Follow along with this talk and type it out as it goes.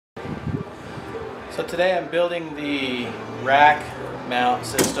So today I'm building the rack mount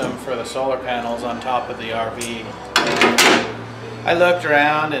system for the solar panels on top of the RV. And I looked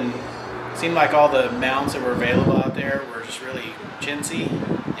around and it seemed like all the mounts that were available out there were just really chintzy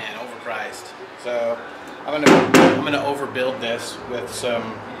and overpriced. So I'm gonna overbuild this with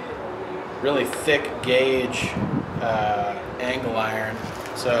some really thick gauge angle iron.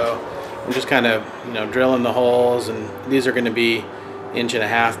 So I'm just kind of drilling the holes, and these are going to be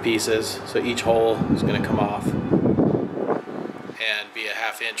 1.5-inch pieces, so each hole is going to come off and be a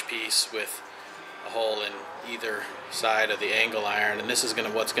 1/2-inch piece with a hole in either side of the angle iron. And this is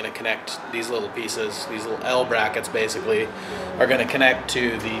what's going to connect these little pieces. These little L brackets basically are going to connect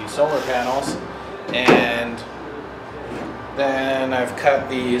to the solar panels. And then I've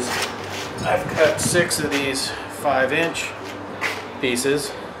cut 6 of these 5-inch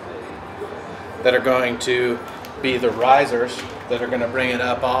pieces that are going to be the risers that are going to bring it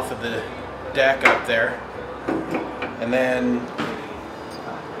up off of the deck up there. And then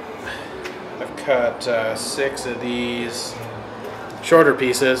I've cut 6 of these shorter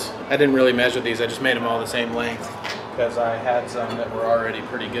pieces. I didn't really measure these, I just made them all the same length because I had some that were already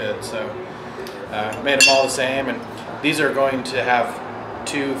pretty good. So I made them all the same, and these are going to have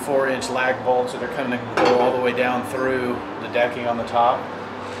 2 4-inch lag bolts that are going to go all the way down through the decking on the top,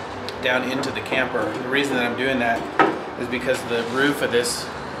 down into the camper. The reason that I'm doing that is because the roof of this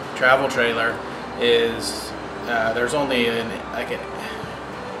travel trailer is there's only like an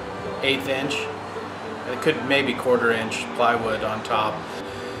 1/8 inch. It could maybe 1/4 inch plywood on top.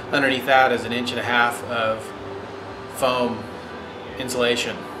 Underneath that is 1.5 inches of foam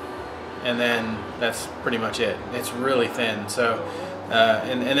insulation, and then that's pretty much it. It's really thin. So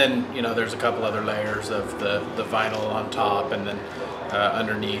and then there's a couple other layers of the vinyl on top, and then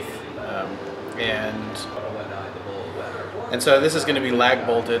underneath. And so this is going to be lag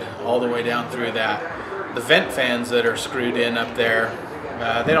bolted all the way down through that. The vent fans that are screwed in up there,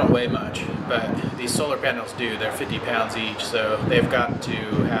 they don't weigh much, but these solar panels do. They're 50 pounds each, so they've got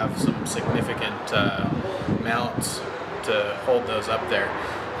to have some significant mounts to hold those up there.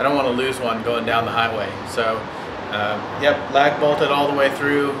 I don't want to lose one going down the highway. So yep, lag bolted all the way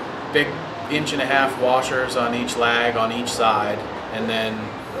through, big 1.5-inch washers on each lag on each side. And then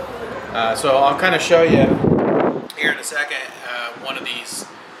so I'll kind of show you here in a second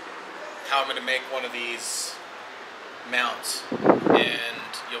how I'm going to make one of these mounts, and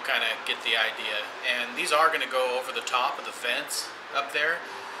you'll kind of get the idea. And these are going to go over the top of the vents up there.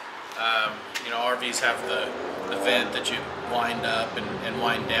 RVs have the vent that you wind up and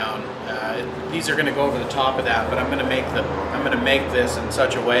wind down. These are going to go over the top of that, but I'm going to make this in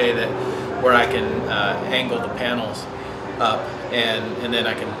such a way that where I can angle the panels up, and then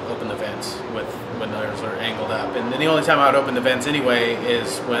I can open the vents when those are angled up. And then the only time I would open the vents anyway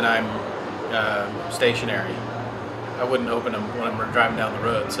is when I'm stationary. I wouldn't open them when I'm driving down the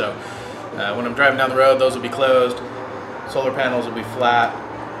road. So when I'm driving down the road, those will be closed, solar panels will be flat,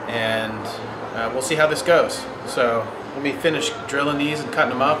 and we'll see how this goes. So let me finish drilling these and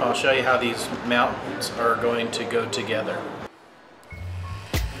cutting them up. I'll show you how these mounts are going to go together.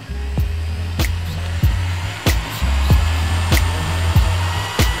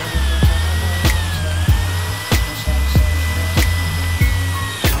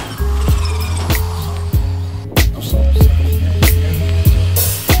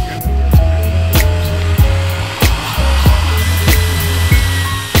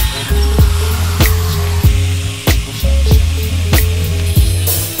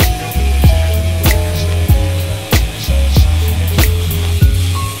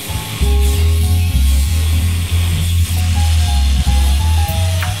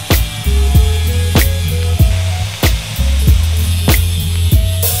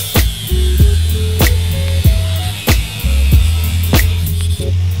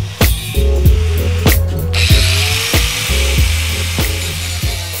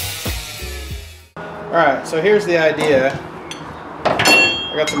 Alright, so here's the idea.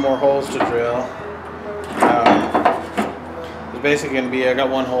 I got some more holes to drill. There's basically going to be, I got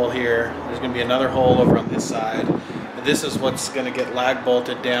one hole here, there's going to be another hole over on this side, and this is what's going to get lag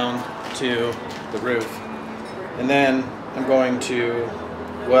bolted down to the roof. And then I'm going to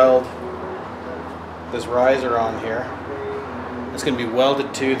weld this riser on here. It's going to be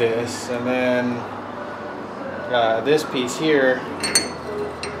welded to this, and then this piece here,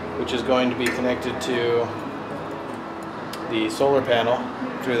 which is going to be connected to the solar panel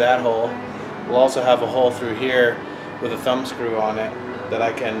through that hole. We'll also have a hole through here with a thumb screw on it that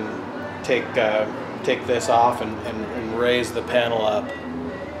I can take this off and raise the panel up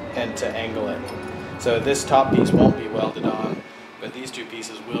and to angle it. So this top piece won't be welded on, but these two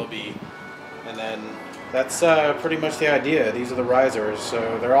pieces will be And then that's pretty much the idea. These are the risers,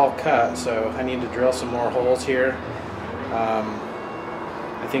 so they're all cut, so I need to drill some more holes here.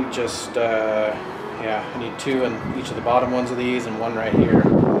 I think just, yeah, I need 2 in each of the bottom ones of these and 1 right here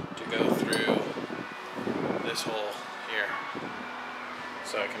to go through this hole here.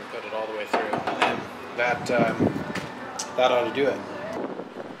 So I can put it all the way through. And then that ought to do it.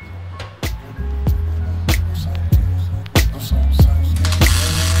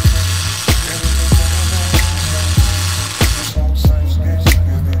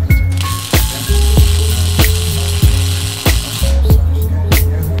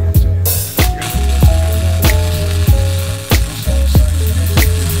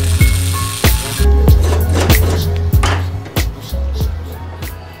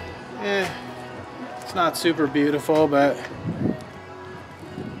 It's not super beautiful, but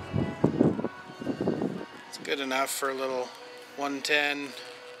it's good enough for a little 110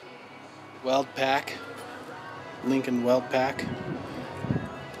 weld pack, Lincoln weld pack.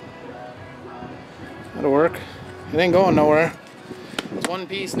 That'll work. It ain't going nowhere. It's one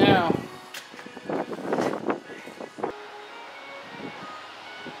piece now.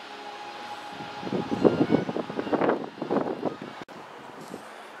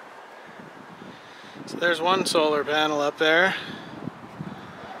 So there's one solar panel up there.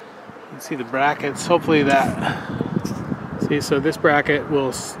 You can see the brackets. Hopefully that, see, so this bracket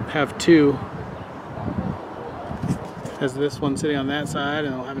will have 2. Has this one sitting on that side,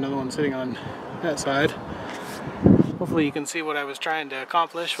 and I'll have another one sitting on that side. Hopefully you can see what I was trying to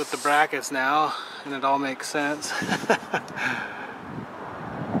accomplish with the brackets now, and it all makes sense.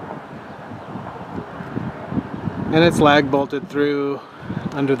 And it's lag bolted through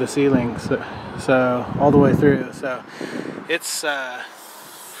under the ceiling, so all the way through. So it's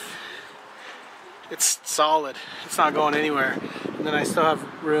solid. It's not going anywhere. And then I still have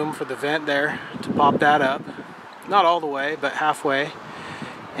room for the vent there to pop that up. Not all the way, but halfway.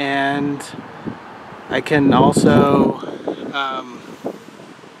 And I can also, I'm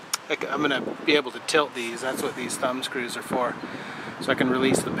going to be able to tilt these. That's what these thumb screws are for. So I can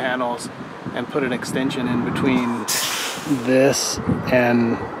release the panels and put an extension in between this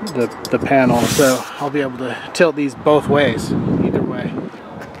and the panel. So I'll be able to tilt these both ways, either way.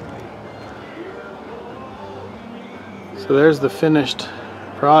 So there's the finished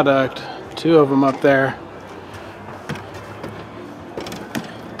product. 2 of them up there.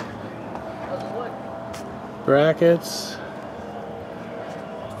 Brackets.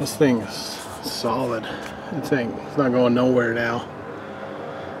 This thing is solid. This thing is not going nowhere now.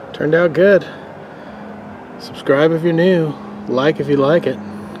 Turned out good. Subscribe if you're new. Like if you like it.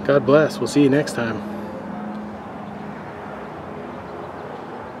 God bless. We'll see you next time.